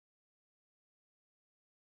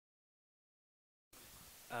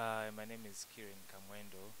My name is Kirin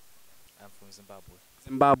Kamwendo. I'm from Zimbabwe.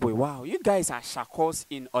 Zimbabwe. Wow, you guys are Shakos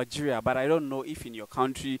in Algeria, but I don't know if in your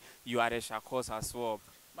country you are the Shakos as well.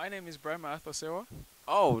 My name is Brahma Athosewa.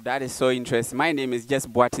 Oh, that is so interesting. My name is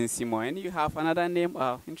just Boatin Simon, and you have another name.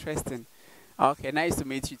 Oh, interesting. Okay, nice to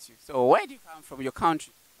meet you too. So, where do you come from? Your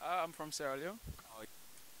country? I'm from Sierra Leone.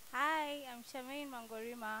 Hi, I'm Charmaine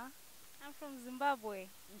Mangorima. I'm from Zimbabwe.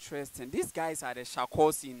 Interesting. These guys are the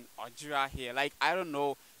Shakos in Algeria here. Like, I don't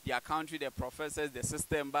know their country, their professors, the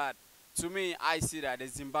system, but to me, I see that the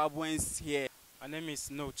Zimbabweans here. My name is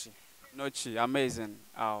Nochi. Nochi, amazing.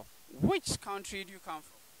 Which country do you come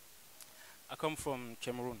from? I come from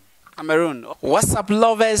Cameroon. Cameroon. What's up,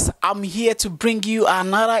 lovers? I'm here to bring you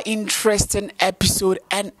another interesting episode,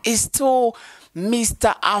 and it's to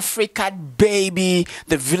Mr. Africa Baby,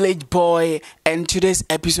 the village boy, and today's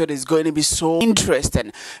episode is going to be so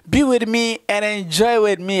interesting. Be with me and enjoy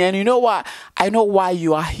with me. And you know what? I know why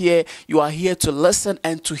you are here. You are here to listen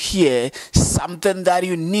and to hear something that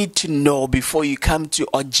you need to know before you come to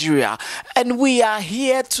Algeria. And we are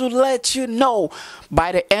here to let you know.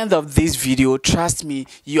 By the end of this video, trust me,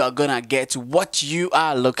 you are gonna get what you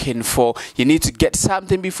are looking for. You need to get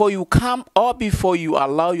something before you come or before you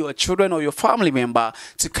allow your children or your family member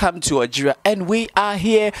to come to Algeria. And we are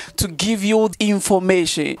here to give you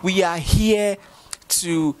information. We are here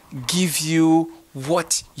to give you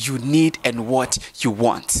what you need and what you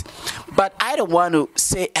want. But I don't want to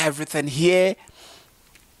say everything here.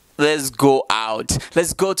 Let's go out.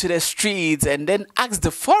 Let's go to the streets and then ask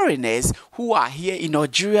the foreigners who are here in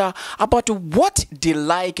Algeria about what they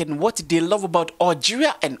like and what they love about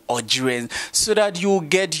Algeria and Algerians, so that you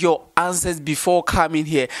get your answers before coming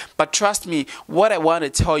here. But trust me, what I want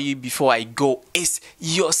to tell you before I go is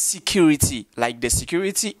your security. Like, the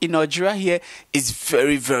security in Algeria here is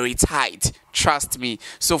very, very tight. Trust me.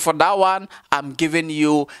 So for that one, I'm giving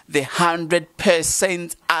you the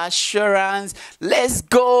 100% assurance. Let's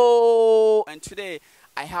go. And today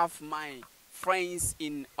I have my friends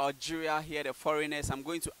in Algeria here, the foreigners. I'm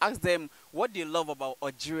going to ask them what they love about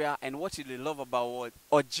Algeria and what they love about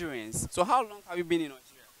Algerians. So how long have you been in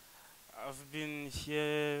Algeria? I've been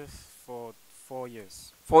here for 4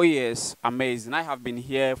 years. 4 years. Amazing. I have been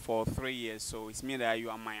here for 3 years. So it means that you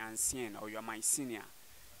are my ancien or you are my senior.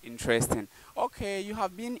 Interesting. Okay, you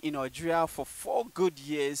have been in Algeria for 4 good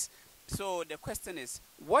years. So the question is,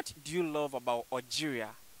 what do you love about Algeria?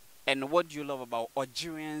 And what do you love about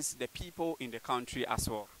Algerians, the people in the country as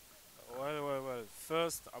well? Well.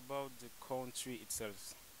 First, about the country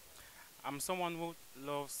itself. I'm someone who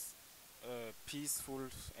loves peaceful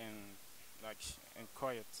and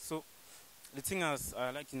quiet. So the thing I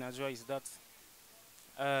like in Algeria is that,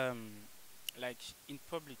 like in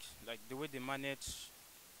public, like the way they manage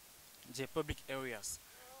their public areas,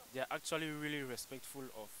 they are actually really respectful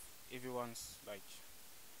of everyone's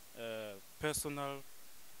personal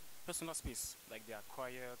space. Like, they are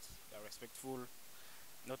quiet, they are respectful,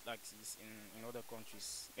 not like this in other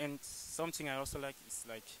countries. And something I also like is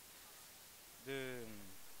like the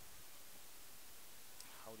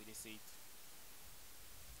how did they say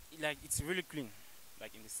it? Like, it's really clean.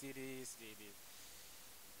 Like in the cities, they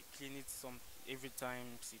clean it every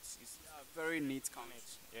time. It's very neat country.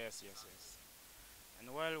 Yes. And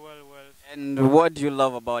well. And what do you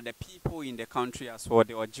love about the people in the country as well,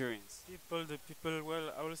 the Algerians? The people.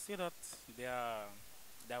 Well, I will say that they are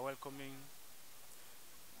welcoming.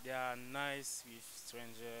 They are nice with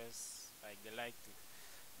strangers. Like,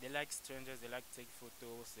 they like strangers. They like to take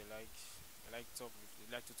photos. They like to talk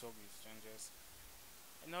with strangers.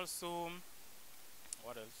 And also,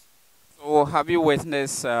 what else? So have you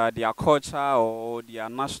witnessed their culture or their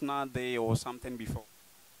national day or something before?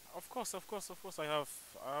 Of course. I have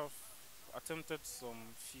attempted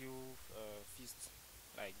some few feasts,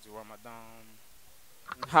 like the Ramadan.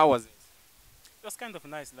 How was it? It was kind of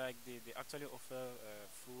nice. Like, they actually offer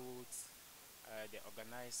food. They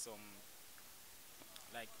organize some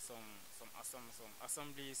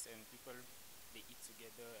assemblies, and people, they eat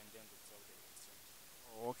together and then they talk.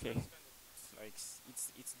 Oh, okay. Like,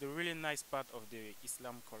 it's the really nice part of the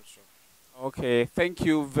Islam culture. Okay, thank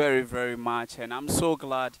you very, very much, and I'm so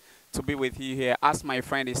glad to be with you here. As my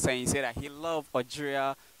friend is saying, he said that he loved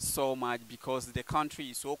Algeria so much because the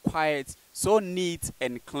country is so quiet, so neat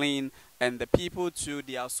and clean, and the people too,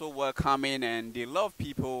 they are so welcoming, and they love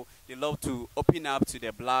people. They love to open up to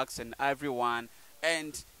the blacks and everyone.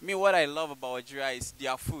 And me, what I love about Algeria is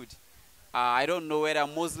their food. I don't know whether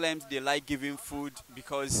Muslims, they like giving food,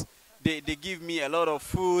 because they give me a lot of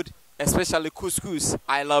food, especially couscous.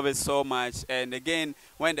 I love it so much. And again,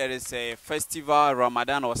 when there is a festival,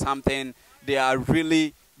 Ramadan or something, they are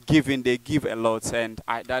really giving, they give a lot, and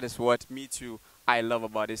that is what me too I love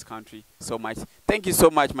about this country so much. Thank you so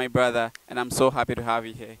much, my brother, and I'm so happy to have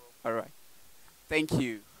you here. All right, thank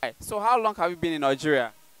you. Right. So how long have you been in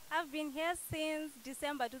Algeria? I've been here since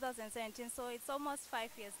December 2017, so it's almost 5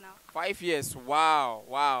 years now. 5 years. Wow,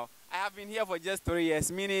 wow. I have been here for just 3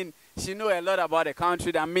 years, meaning she know a lot about the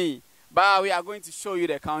country than me. But we are going to show you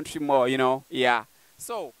the country more, you know. Yeah.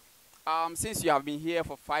 So, since you have been here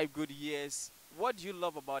for 5 good years, what do you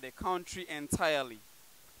love about the country entirely?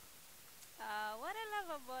 What I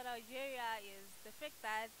love about Algeria is the fact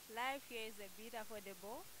that life here is a bit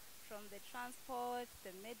affordable, from the transport,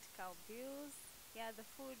 the medical bills, yeah, the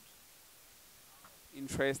food.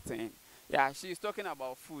 Interesting. Yeah, she's talking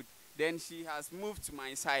about food. Then she has moved to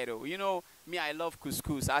my side. Oh, you know, me, I love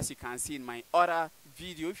couscous, as you can see in my other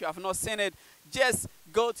video. If you have not seen it, just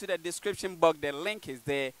go to the description box. The link is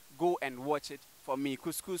there. Go and watch it for me.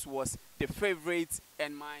 Couscous was the favorite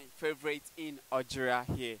and my favorite in Algeria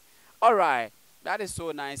here. All right, that is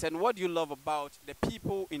so nice. And what do you love about the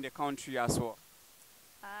people in the country as well?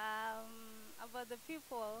 About the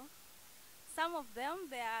people, some of them,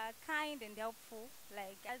 they are kind and helpful.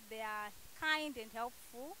 Like, as they are kind and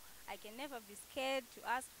helpful, I can never be scared to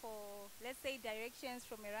ask for, let's say, directions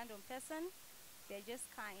from a random person. They're just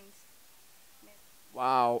kind.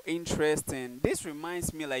 Wow, interesting. This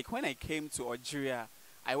reminds me, like when I came to Algeria,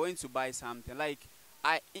 I went to buy something. Like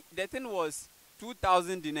the thing was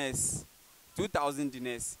 2,000 dinars, 2,000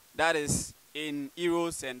 dinars. That is in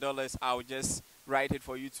euros and dollars. I'll just write it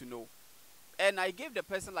for you to know. And I gave the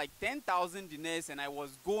person like 10,000 dinars, and I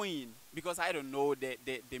was going because I don't know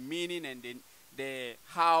the meaning and the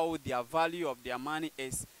how their value of their money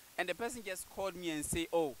is. And the person just called me and say,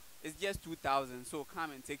 "Oh, it's just 2,000, so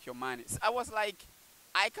come and take your money." So I was like,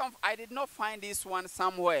 I did not find this one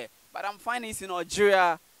somewhere, but I'm finding this in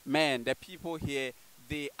Algeria. Man, the people here,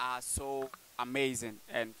 they are so amazing,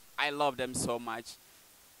 and I love them so much.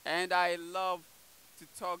 And I love to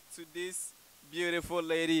talk to this beautiful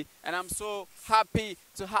lady, and I'm so happy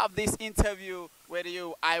to have this interview with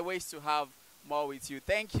you. I wish to have more with you.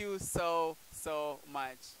 Thank you so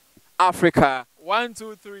much. Africa. 1,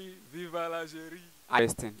 2, 3, Viva l'Algérie.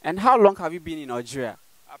 Interesting. And how long have you been in Algeria?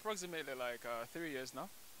 Approximately like 3 years now.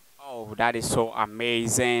 Oh, that is so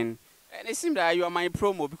amazing. And it seems that you are my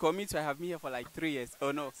promo because me too, I have been here for like 3 years.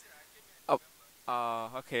 Oh no.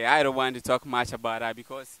 Okay, I don't want to talk much about that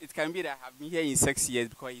because it can be that I have been here in 6 years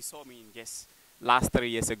because he saw me in just last 3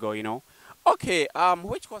 years ago, you know. Okay,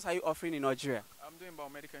 which course are you offering in Algeria? I'm doing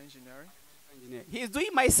biomedical engineering. He's doing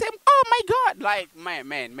my same. Oh my God! Like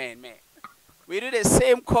man. We do the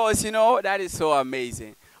same course, you know. That is so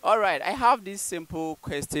amazing. All right, I have this simple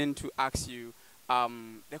question to ask you.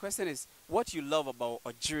 The question is, what you love about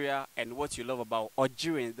Algeria and what you love about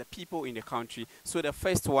Algerians, the people in the country. So the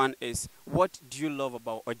first one is, what do you love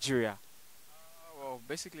about Algeria? Well,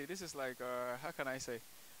 basically, this is like, how can I say?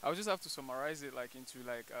 I would just have to summarize it like into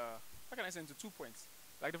like, how can I say, into 2 points.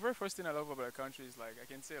 Like the very first thing I love about the country is like, I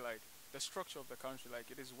can say like the structure of the country, like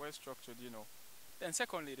it is well structured, you know. Then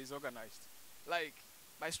secondly, it is organized. Like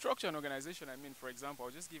by structure and organization, I mean, for example,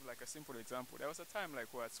 I'll just give like a simple example. There was a time like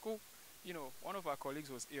we're at school, you know, one of our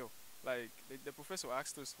colleagues was ill. Like the professor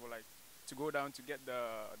asked us for like to go down to get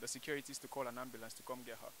the securities to call an ambulance to come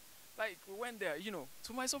get her. Like we went there, you know,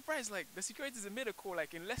 to my surprise, like the securities made a call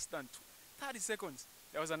like in less than 30 seconds.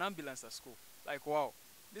 There was an ambulance at school. Like wow,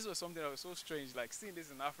 this was something that was so strange. Like seeing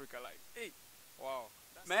this in Africa, like hey, wow.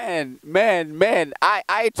 Man,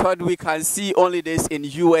 I thought we can see only this in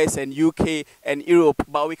US and UK and Europe,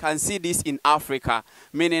 but we can see this in Africa.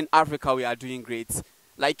 Meaning Africa, we are doing great.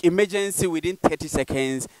 Like emergency within 30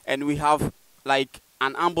 seconds, and we have like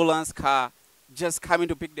an ambulance car just coming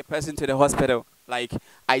to pick the person to the hospital. Like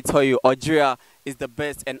I tell you, Algeria is the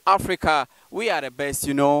best, and Africa, we are the best,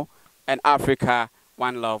 you know. And Africa,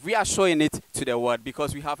 one love. We are showing it to the world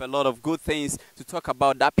because we have a lot of good things to talk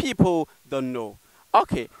about that people don't know.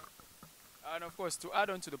 Okay. And of course, to add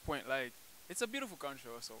on to the point, like it's a beautiful country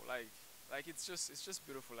also. Like it's just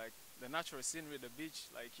beautiful. Like the natural scenery, the beach,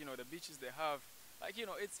 like you know the beaches they have. Like you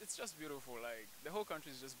know it's just beautiful. Like the whole country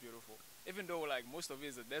is just beautiful. Even though like most of it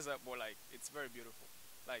is a desert, but like it's very beautiful.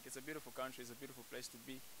 Like it's a beautiful country. It's a beautiful place to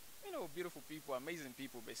be. You know, beautiful people, amazing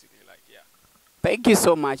people, basically. Like yeah. Thank you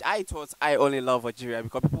so much. I thought I only love Algeria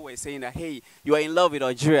because people were saying that, hey, you are in love with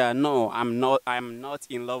Algeria. No, I'm not. I'm not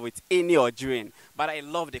in love with any Algerian, but I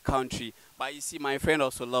love the country. But you see, my friend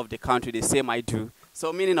also love the country the same I do.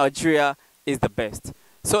 So meaning Algeria is the best.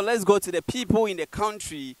 So let's go to the people in the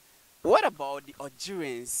country. What about the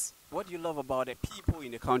Algerians? What do you love about the people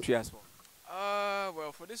in the country as well?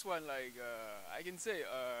 Well, for this one, like I can say,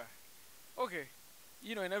 okay.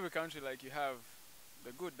 you know, in every country, like you have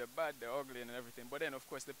the good, the bad, the ugly, and everything. But then, of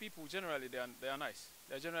course, the people generally they are nice.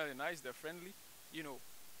 They're generally nice. They're friendly. You know,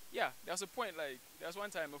 yeah. There's a point. Like there's one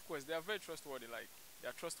time, of course, they are very trustworthy. Like they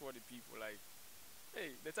are trustworthy people. Like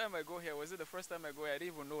hey, the time I go here, was it the first time I go here? I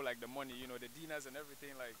didn't even know like the money, you know, the dinars and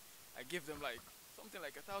everything. Like I give them like something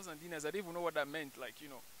like 1,000 dinars. I didn't even know what that meant. Like you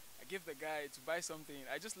know, I give the guy to buy something.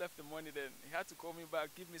 I just left the money. Then he had to call me back,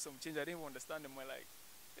 give me some change. I didn't even understand him. Like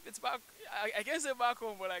if it's back, I can't say back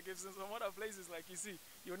home, but like if it's in some other places, like you see,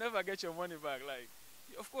 you'll never get your money back. Like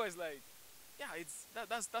of course, like yeah, it's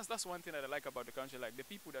that's one thing that I like about the country. Like the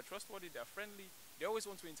people, they're trustworthy, they're friendly, they always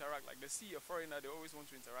want to interact. Like they see a foreigner, they always want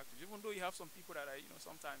to interact with you. Even though you have some people that are, you know,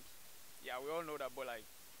 sometimes, yeah, we all know that, but like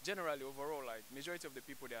generally, overall, like majority of the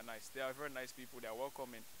people, they are nice. They are very nice people. They are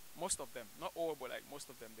welcoming. Most of them, not all, but like most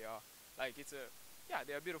of them, they are. Like it's a, yeah,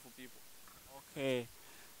 they are beautiful people. Okay.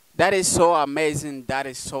 That is so amazing. That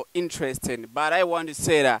is so interesting. But I want to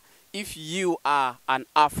say that if you are an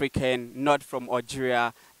African, not from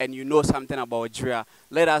Algeria, and you know something about Algeria,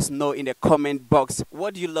 let us know in the comment box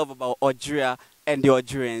what do you love about Algeria and the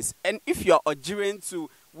Algerians. And if you're Algerian too,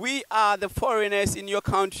 we are the foreigners in your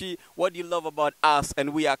country. What do you love about us?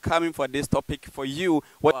 And we are coming for this topic for you.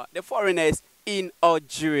 What are the foreigners in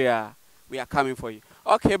Algeria? We are coming for you.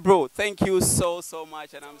 Okay, bro. Thank you so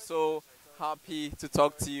much, and I'm so happy to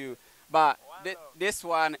talk to you. But this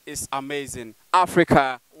one is amazing.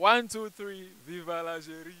 Africa, 1, 2, 3, viva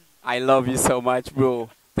l'Algérie. I love you so much, bro.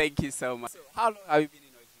 Thank you so much. How long have you been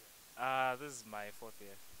in Algeria? This is my fourth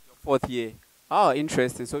year. Your fourth year. Oh,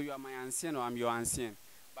 interesting. So you are my ancien or I'm your ancien?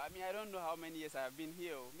 But I mean, I don't know how many years I have been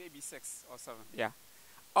here. Maybe 6 or 7. Yeah.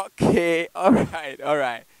 Okay. All right. All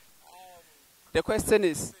right. The question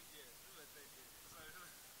is,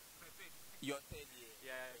 your third year.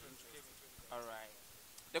 Yeah. All right.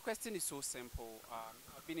 The question is so simple.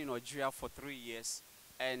 I've been in Algeria for 3 years,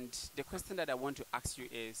 and the question that I want to ask you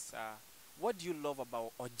is, what do you love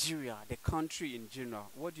about Algeria, the country in general?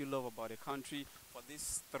 What do you love about the country for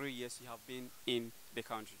these 3 years you have been in the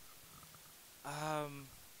country?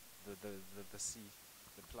 The sea,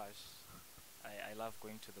 the plage. I love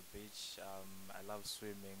going to the beach. I love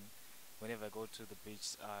swimming. Whenever I go to the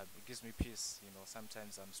beach, it gives me peace. You know,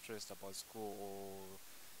 sometimes I'm stressed about school or,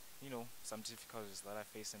 you know, some difficulties that I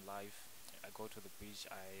face in life. I go to the beach.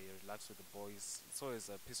 I relax with the boys. It's always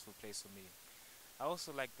a peaceful place for me. I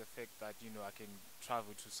also like the fact that, you know, I can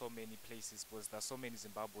travel to so many places because there's so many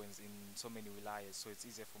Zimbabweans in so many wilayas, so it's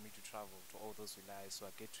easier for me to travel to all those wilayas. So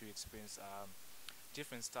I get to experience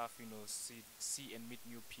different stuff, you know, see and meet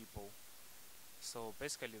new people. So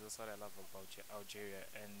basically, that's what I love about Algeria.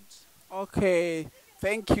 And Okay,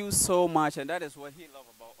 thank you so much. And that is what he loves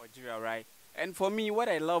about Algeria, right? And for me, what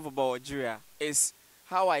I love about Algeria is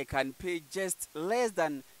how I can pay just less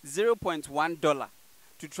than $0.1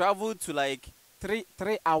 to travel to like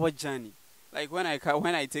three-hour journey. Like when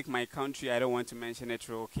I take my country, I don't want to mention it,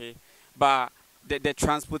 okay? But the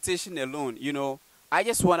transportation alone, you know, I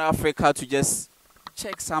just want Africa to just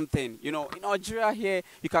check something. You know, in Algeria here,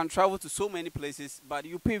 you can travel to so many places, but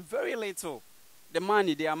you pay very little. The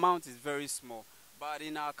money, the amount is very small. But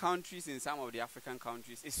in our countries, in some of the African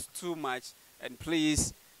countries, it's too much. And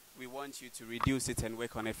please, we want you to reduce it and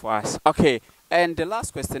work on it for us. Okay, and the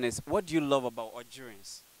last question is, what do you love about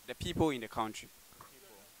Algerians, the people in the country?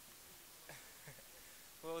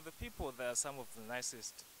 well, the people, they are some of the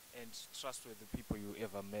nicest and trustworthy people you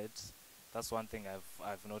ever met. That's one thing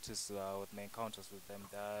I've noticed with my encounters with them.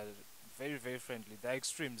 They're very friendly. They're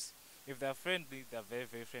extremes. If they're friendly, they're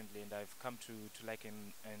very friendly, and I've come to like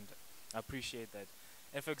and appreciate that.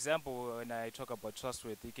 And for example, when I talk about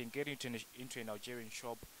trustworthy, you can get into an Algerian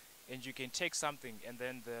shop, and you can take something, and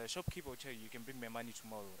then the shopkeeper will tell you, you can bring me money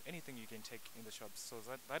tomorrow. Anything you can take in the shops. So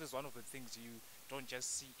that is one of the things you don't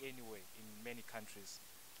just see anywhere in many countries.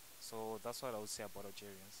 So that's what I would say about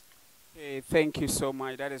Algerians. Okay, thank you so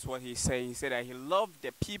much. That is what he said. He said that he loved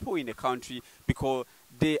the people in the country because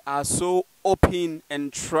they are so open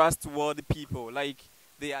and trustworthy people. Like,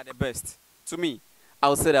 they are the best. To me, I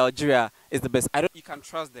would say that Algeria is the best. You can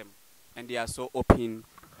trust them, and they are so open,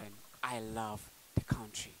 and I love the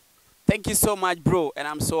country. Thank you so much, bro, and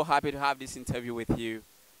I'm so happy to have this interview with you.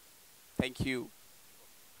 Thank you.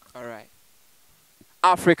 All right.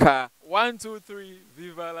 Africa. 1, 2, 3,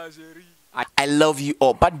 viva l'Algérie. I love you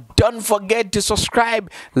all, but don't forget to subscribe,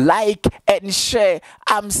 like, and share.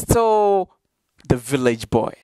 I'm still the village boy.